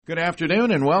Good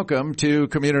afternoon and welcome to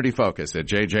Community Focus at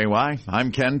JJY.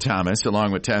 I'm Ken Thomas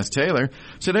along with Tess Taylor.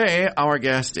 Today, our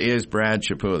guest is Brad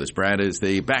Chapoulis. Brad is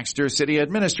the Baxter City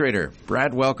Administrator.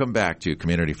 Brad, welcome back to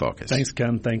Community Focus. Thanks,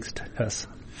 Ken. Thanks, Tess.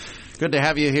 Good to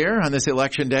have you here on this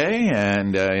election day,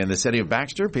 and in the city of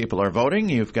Baxter, people are voting.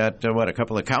 You've got, a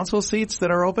couple of council seats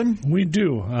that are open? We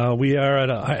do. We are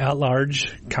at an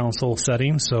at-large council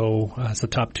setting, so it's the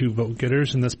top two vote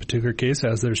getters in this particular case,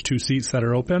 as there's two seats that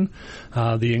are open.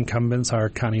 The incumbents are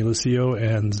Connie Lucio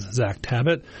and Zach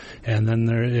Tabbitt, and then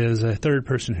there is a third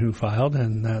person who filed,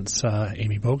 and that's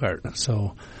Amy Bogart.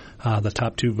 So the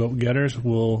top two vote getters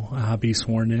will be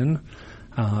sworn in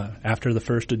after the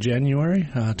 1st of January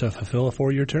to fulfill a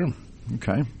 4-year term.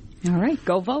 Okay. All right.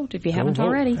 Go vote if you haven't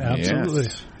already. Absolutely.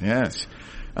 Yes.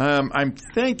 I'm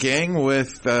thinking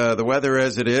with the weather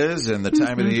as it is and the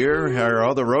time of the year, are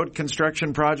all the road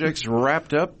construction projects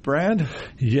wrapped up, Brad?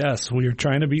 Yes, we are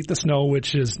trying to beat the snow,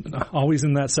 which is always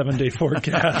in that 7-day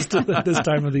forecast at this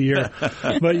time of the year.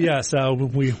 But yes,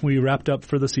 we wrapped up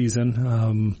for the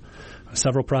season.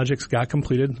 Several projects got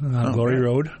completed. Glory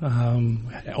Road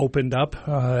opened up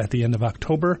at the end of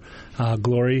October.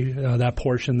 Glory, that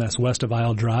portion that's west of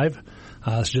Isle Drive,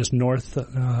 it's just north,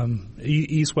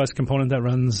 east-west component that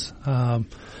runs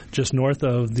just north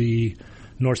of the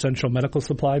North Central Medical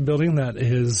Supply building that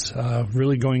is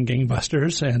really going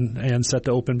gangbusters and set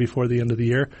to open before the end of the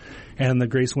year. And the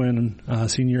Gracewind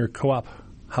Senior Co-op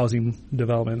housing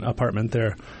development apartment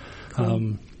there.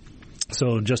 Cool.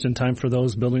 So just in time for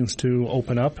those buildings to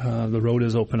open up, the road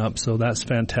is open up, so that's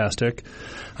fantastic.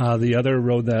 The other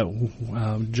road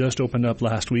that just opened up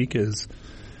last week is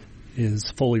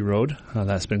Foley Road.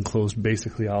 That's been closed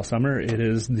basically all summer. It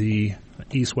is the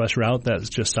east-west route that's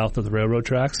just south of the railroad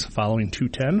tracks, following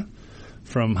 210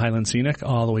 from Highland Scenic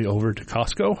all the way over to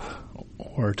Costco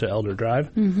or to Elder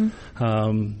Drive.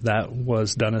 That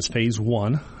was done as Phase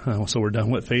 1, so we're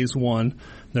done with Phase 1.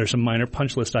 There's some minor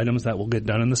punch list items that will get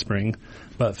done in the spring,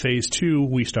 but Phase 2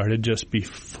 we started just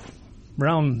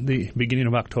around the beginning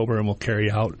of October and will carry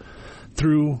out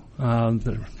through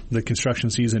the construction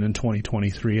season in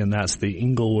 2023, and that's the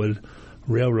Inglewood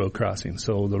Railroad Crossing.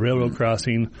 So the railroad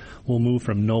crossing will move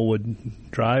from Knollwood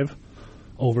Drive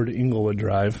over to Inglewood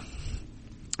Drive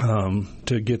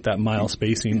to get that mile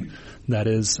spacing that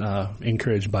is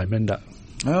encouraged by MnDOT.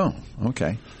 Oh,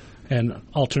 okay. And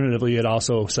alternatively, it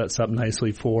also sets up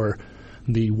nicely for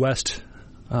the west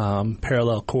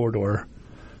parallel corridor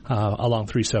along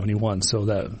 371 so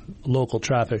that local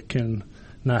traffic can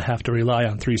not have to rely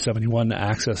on 371 to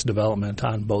access development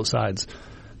on both sides.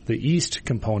 The east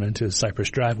component is Cypress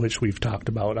Drive, which we've talked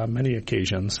about on many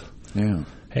occasions. Yeah.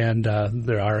 And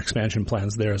there are expansion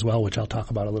plans there as well, which I'll talk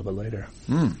about a little bit later.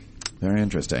 Very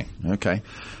interesting. Okay.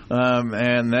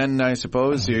 And then I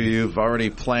suppose you've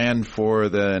already planned for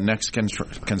the next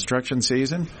construction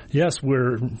season? Yes,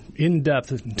 we're in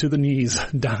depth to the knees,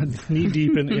 knee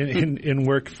deep in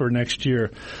work for next year.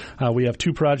 We have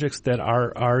two projects that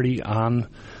are already on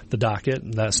the docket.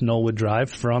 That's Knollwood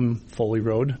Drive from Foley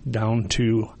Road down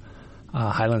to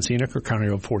Highland Scenic or County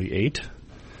Road 48.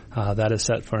 That is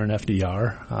set for an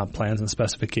FDR. Plans and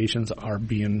specifications are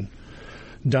being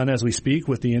done as we speak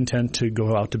with the intent to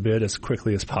go out to bid as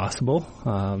quickly as possible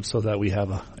so that we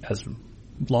have as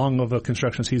long of a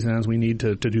construction season as we need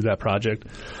to do that project.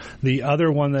 The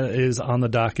other one that is on the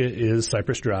docket is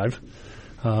Cypress Drive.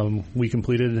 We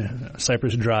completed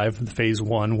Cypress Drive, Phase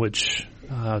 1, which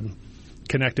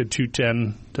connected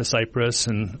 210 to Cypress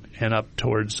and up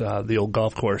towards the old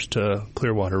golf course to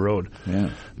Clearwater Road.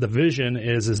 Yeah. The vision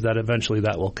is that eventually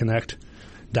that will connect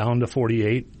down to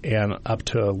 48 and up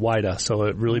to WIDA, so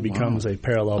it really becomes a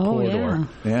parallel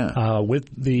corridor. With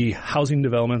the housing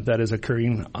development that is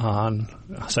occurring on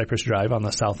Cypress Drive on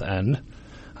the south end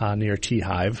near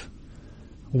T-Hive,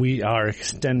 we are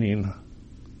extending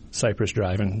Cypress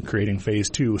Drive and creating Phase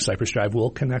 2. Cypress Drive will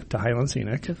connect to Highland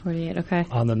Scenic. To 48, okay.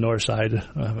 On the north side,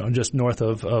 just north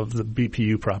of the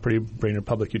BPU property, Brainerd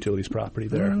Public Utilities property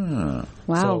there.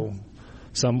 Wow.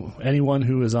 So anyone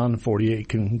who is on 48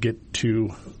 can get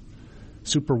to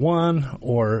Super One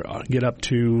or get up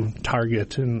to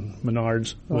Target and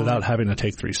Menards without having to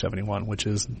take 371, which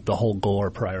is the whole goal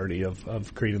or priority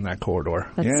of creating that corridor.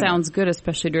 That sounds good,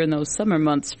 especially during those summer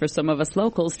months for some of us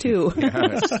locals, too.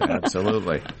 Yes,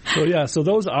 absolutely. So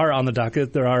those are on the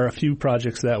docket. There are a few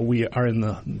projects that we are in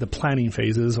the planning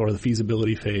phases or the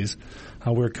feasibility phase.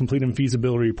 We're completing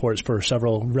feasibility reports for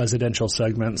several residential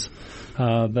segments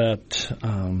that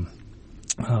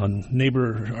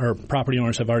neighbor or property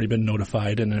owners have already been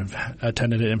notified and have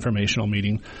attended an informational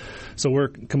meeting. So we're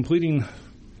completing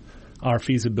our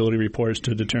feasibility reports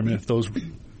to determine if those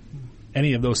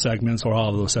any of those segments or all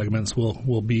of those segments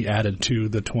will be added to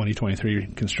the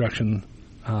 2023 construction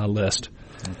list.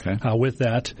 Okay. With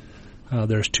that,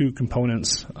 there's two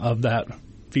components of that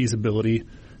feasibility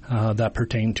that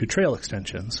pertain to trail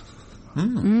extensions.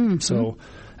 Mm-hmm. So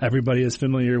everybody is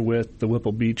familiar with the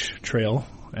Whipple Beach Trail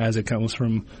as it comes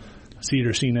from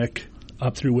Cedar Scenic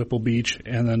up through Whipple Beach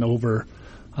and then over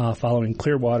following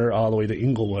Clearwater all the way to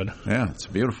Inglewood. Yeah, it's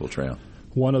a beautiful trail.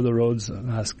 One of the roads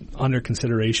under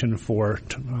consideration for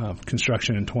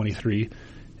construction in 23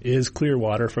 is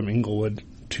Clearwater from Inglewood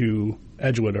to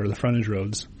Edgewood, or the frontage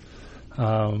roads,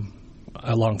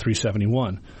 along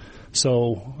 371.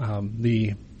 So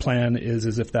the plan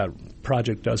is if that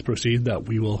project does proceed, that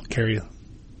we will carry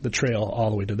the trail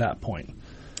all the way to that point.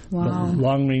 Wow. The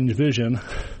long-range vision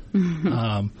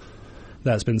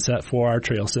that's been set for our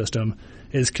trail system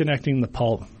is connecting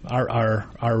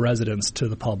our residents to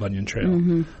the Paul Bunyan Trail.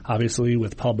 Mm-hmm. Obviously,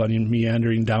 with Paul Bunyan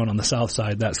meandering down on the south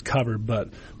side, that's covered, but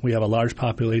we have a large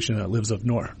population that lives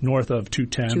north of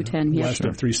 210 yeah. west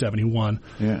of 371.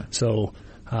 Yeah. So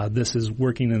this is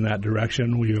working in that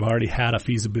direction. We've already had a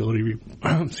feasibility,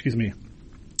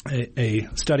 a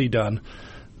study done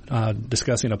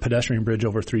discussing a pedestrian bridge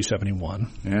over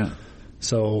 371. Yeah.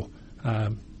 So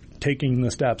taking the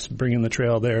steps, bringing the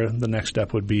trail there, the next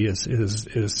step would be is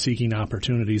seeking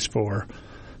opportunities for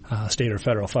state or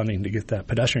federal funding to get that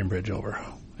pedestrian bridge over,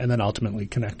 and then ultimately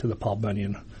connect to the Paul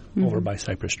Bunyan over by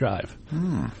Cypress Drive.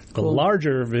 The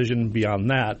larger vision beyond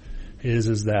that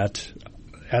is that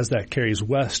as that carries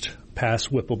west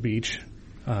past Whipple Beach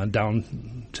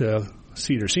down to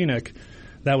Cedar Scenic,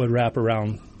 that would wrap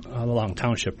around along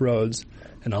township roads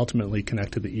and ultimately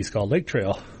connect to the East Gull Lake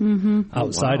Trail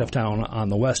outside of town on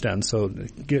the west end. So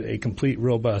get a complete,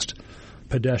 robust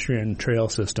pedestrian trail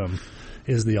system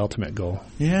is the ultimate goal.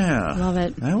 Yeah. Love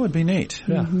it. That would be neat.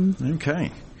 Yeah. Okay.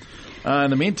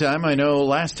 In the meantime, I know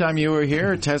last time you were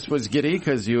here, Tess was giddy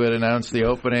because you had announced the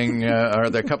opening, or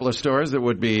the couple of stores that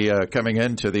would be coming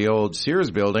into the old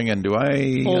Sears building. And do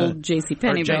I... Old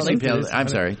JCPenney building. I'm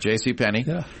sorry, JCPenney.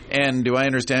 Yeah. And do I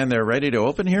understand they're ready to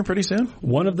open here pretty soon?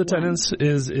 One of the tenants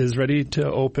is ready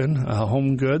to open.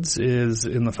 Home Goods is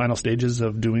in the final stages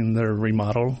of doing their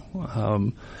remodel.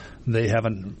 They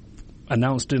haven't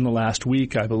announced in the last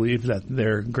week, I believe, that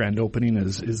their grand opening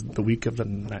is the week of the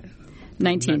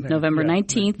 19th, November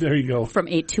 19th. There you go. From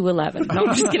 8 to 11. No,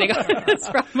 I'm just kidding.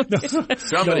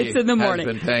 Somebody it's in the morning.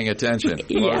 has been paying attention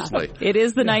closely. Yeah, it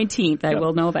is the 19th. I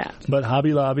will know that. But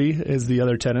Hobby Lobby is the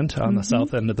other tenant on the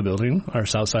south end of the building, or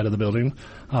south side of the building,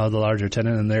 the larger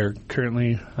tenant, and they're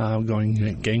currently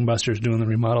going gangbusters doing the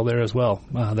remodel there as well.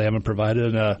 They haven't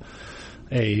provided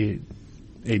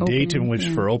a date in which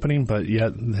for opening, but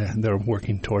yet they're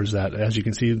working towards that. As you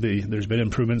can see, there's been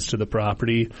improvements to the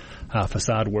property,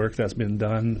 facade work that's been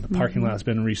done, the parking lot's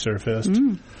been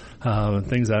resurfaced,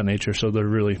 things of that nature. So they're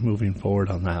really moving forward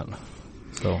on that.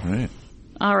 So. Right.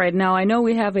 All right. Now, I know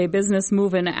we have a business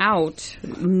moving out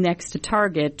next to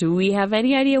Target. Do we have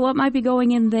any idea what might be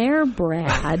going in there,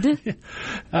 Brad?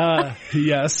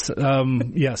 Yes.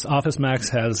 Yes. Office Max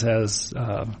has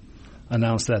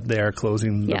announced that they are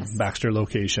closing the Baxter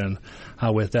location.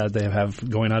 With that, they have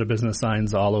going out of business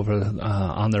signs all over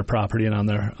on their property and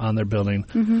on their building.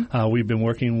 We've been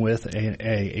working with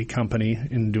a company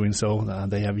in doing so.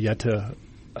 They have yet to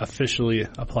officially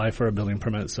apply for a building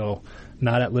permit, so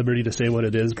not at liberty to say what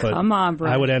it is, but come on,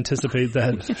 Brad. I would anticipate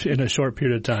that in a short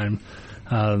period of time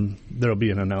there will be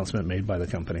an announcement made by the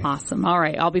company. Awesome. All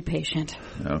right. I'll be patient.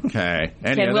 Okay.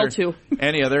 Ken will too.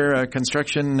 Any other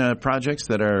construction projects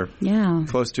that are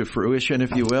close to fruition,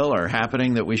 if you will, or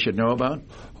happening that we should know about?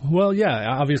 Well,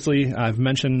 yeah. Obviously, I've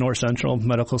mentioned North Central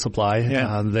Medical Supply.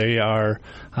 Yeah. They are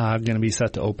going to be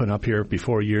set to open up here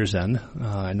before year's end.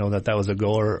 I know that was a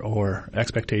goal or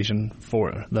expectation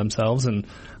for themselves, and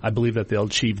I believe that they'll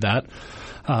achieve that.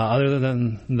 Other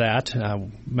than that,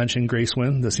 mentioned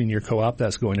Gracewind, the senior co-op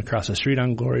that's going across the street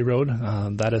on Glory Road.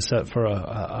 That is set for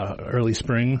a early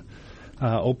spring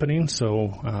opening,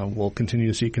 so we'll continue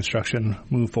to see construction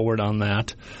move forward on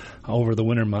that over the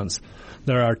winter months.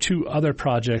 There are two other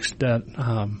projects that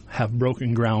have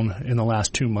broken ground in the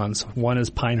last 2 months. One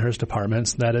is Pinehurst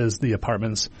Apartments. That is the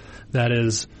apartments that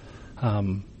is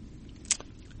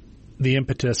the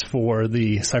impetus for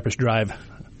the Cypress Drive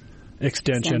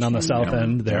extension on the south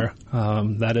end there.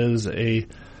 That is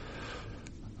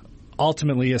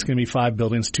ultimately it's going to be 5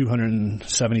 buildings,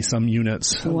 270 some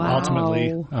units. Wow.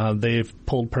 Ultimately, they've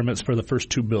pulled permits for the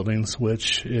first 2 buildings,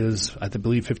 which is, I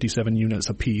believe, 57 units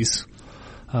apiece.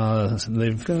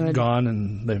 They've gone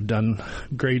and they've done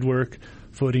grade work.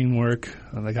 footing work.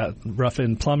 They got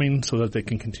rough-in plumbing so that they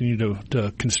can continue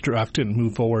to construct and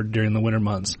move forward during the winter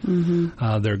months.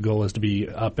 Their goal is to be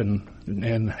up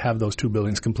and have those 2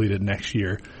 buildings completed next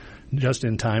year, just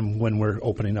in time when we're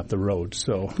opening up the road.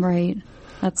 So right.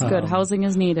 That's good. Housing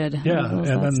is needed. Yeah, and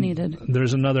that's then needed.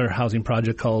 There's another housing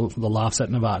project called the Lofts at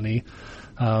Novotny.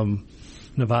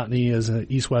 Novotny is an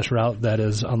east-west route that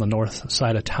is on the north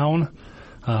side of town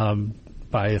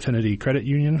by Affinity Credit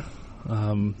Union.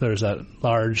 There's that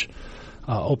large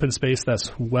open space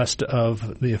that's west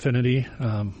of the Affinity,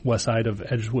 west side of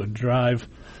Edgewood Drive,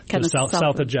 Kind of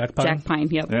south of Jack Pine. Jack Pine,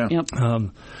 yep. Yeah.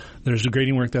 Yep. There's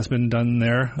grading work that's been done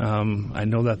there. I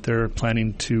know that they're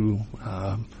planning to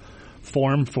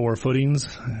form for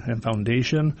footings and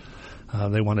foundation.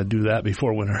 They want to do that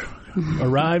before winter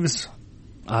arrives,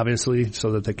 obviously,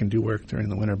 so that they can do work during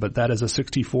the winter. But that is a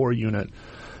 64-unit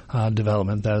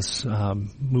development that's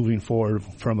moving forward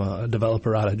from a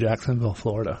developer out of Jacksonville,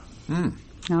 Florida.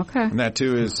 Okay. And that,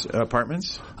 too, is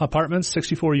apartments? Apartments,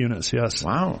 64 units, yes.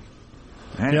 Wow.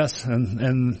 Man. Yes,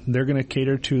 and they're going to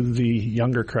cater to the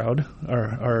younger crowd,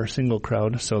 our single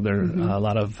crowd. So there are a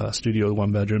lot of studio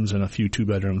 1-bedrooms and a few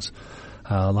 2-bedrooms.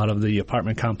 A lot of the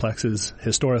apartment complexes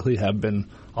historically have been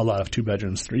a lot of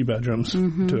 2-bedrooms, 3-bedrooms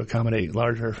to accommodate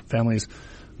larger families.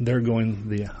 They're going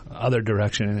the other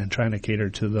direction and trying to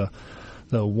cater to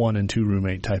the 1 and 2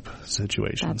 roommate type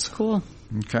situations. That's cool.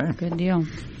 Okay. Good deal.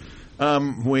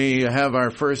 We have our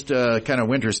first kind of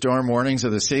winter storm warnings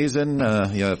of the season.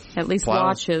 At least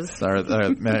watches.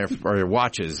 Or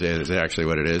watches is actually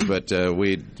what it is. But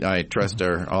I trust,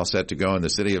 are all set to go in the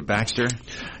city of Baxter.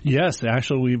 Yes,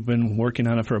 actually, we've been working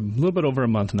on it for a little bit over a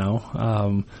month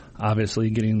now. Obviously,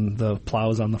 getting the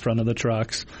plows on the front of the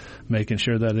trucks, making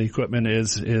sure that the equipment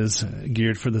is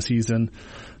geared for the season.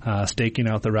 Staking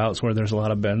out the routes where there's a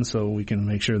lot of bends so we can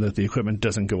make sure that the equipment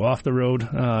doesn't go off the road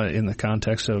in the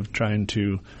context of trying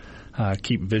to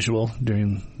keep visual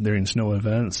during snow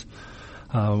events.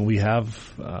 We have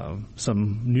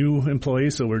some new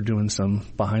employees, so we're doing some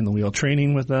behind-the-wheel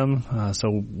training with them.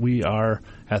 So we are,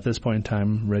 at this point in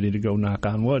time, ready to go knock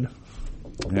on wood.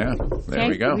 Yeah, there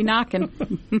we go. We're knocking.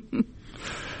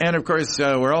 And, of course,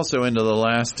 we're also into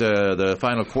the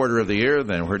final quarter of the year.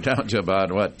 Then we're down to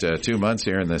about, 2 months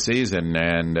here in the season.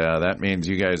 And that means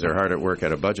you guys are hard at work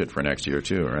at a budget for next year,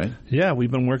 too, right? Yeah,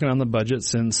 we've been working on the budget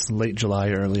since late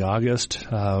July, early August.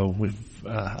 We've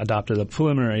adopted a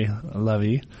preliminary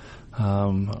levy,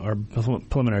 our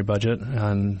preliminary budget,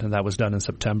 and that was done in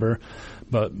September.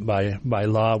 But by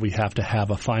law, we have to have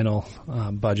a final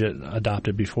budget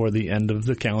adopted before the end of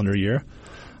the calendar year.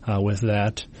 With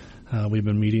that, we've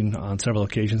been meeting on several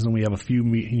occasions, and we have a few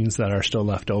meetings that are still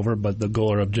left over, but the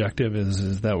goal or objective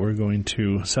is that we're going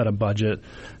to set a budget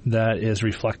that is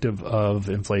reflective of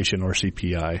inflation or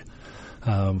CPI.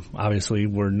 Obviously,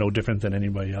 we're no different than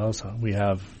anybody else. We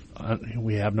have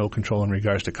no control in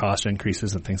regards to cost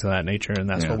increases and things of that nature, and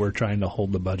that's what we're trying to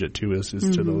hold the budget to is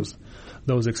to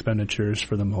those expenditures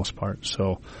for the most part.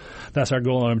 So that's our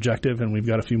goal and objective, and we've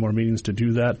got a few more meetings to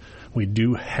do that. We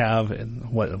do have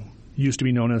what used to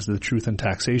be known as the Truth in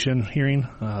Taxation hearing.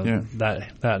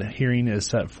 That hearing is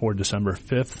set for December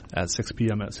 5th at 6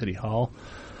 p.m. at City Hall.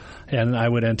 And I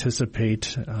would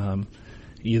anticipate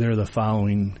either the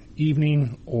following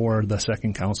evening or the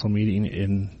second council meeting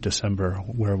in December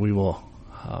where we will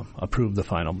approve the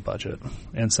final budget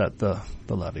and set the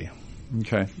levy.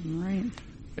 Okay. All right.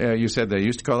 You said they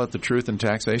used to call it the Truth in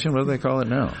Taxation. What do they call it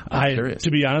now? I'm curious.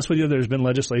 To be honest with you, there's been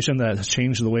legislation that has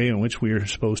changed the way in which we are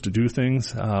supposed to do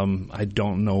things. I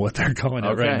don't know what they're calling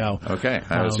it right now. Okay.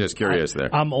 I was just curious there.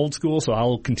 I'm old school, so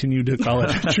I'll continue to call it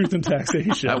Truth in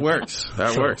Taxation. That works.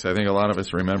 That works. I think a lot of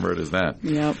us remember it as that.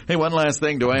 Yep. Hey, one last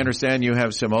thing. Do I understand you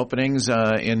have some openings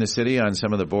in the city on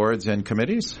some of the boards and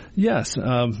committees? Yes.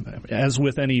 As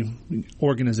with any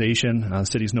organization, the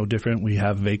city's no different. We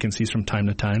have vacancies from time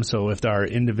to time. So if there are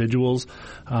individuals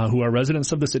who are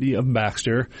residents of the city of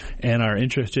Baxter and are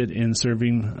interested in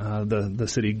serving the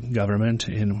city government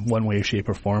in one way, shape,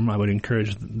 or form, I would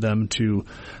encourage them to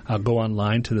go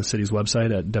online to the city's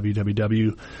website at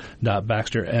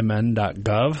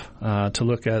www.baxtermn.gov to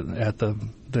look at the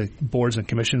boards and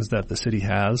commissions that the city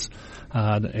has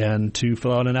and to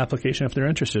fill out an application if they're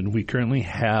interested. We currently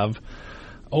have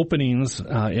openings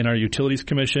in our Utilities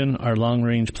Commission, our Long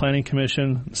Range Planning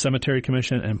Commission, Cemetery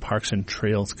Commission, and Parks and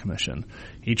Trails Commission.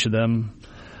 Each of them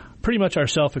pretty much are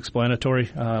self-explanatory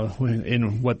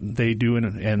in what they do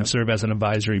and serve as an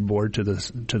advisory board to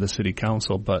the city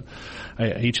council. But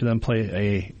each of them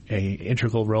play a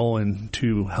integral role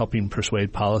into helping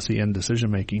persuade policy and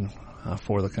decision making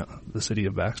for the city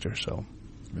of Baxter. So,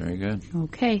 very good.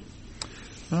 Okay.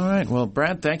 All right. Well,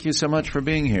 Brad, thank you so much for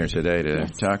being here today to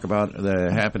talk about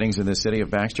the happenings in the city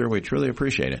of Baxter. We truly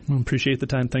appreciate it. Appreciate the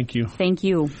time. Thank you. Thank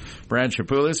you. Brad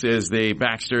Chapoulis is the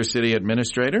Baxter City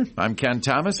Administrator. I'm Ken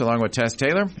Thomas, along with Tess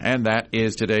Taylor, and that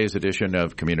is today's edition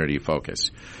of Community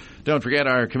Focus. Don't forget,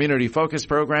 our Community Focus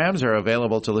programs are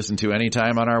available to listen to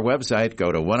anytime on our website.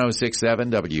 Go to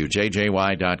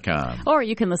 1067wjjy.com. Or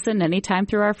you can listen anytime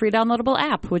through our free downloadable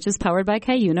app, which is powered by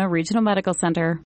Cuyuna Regional Medical Center.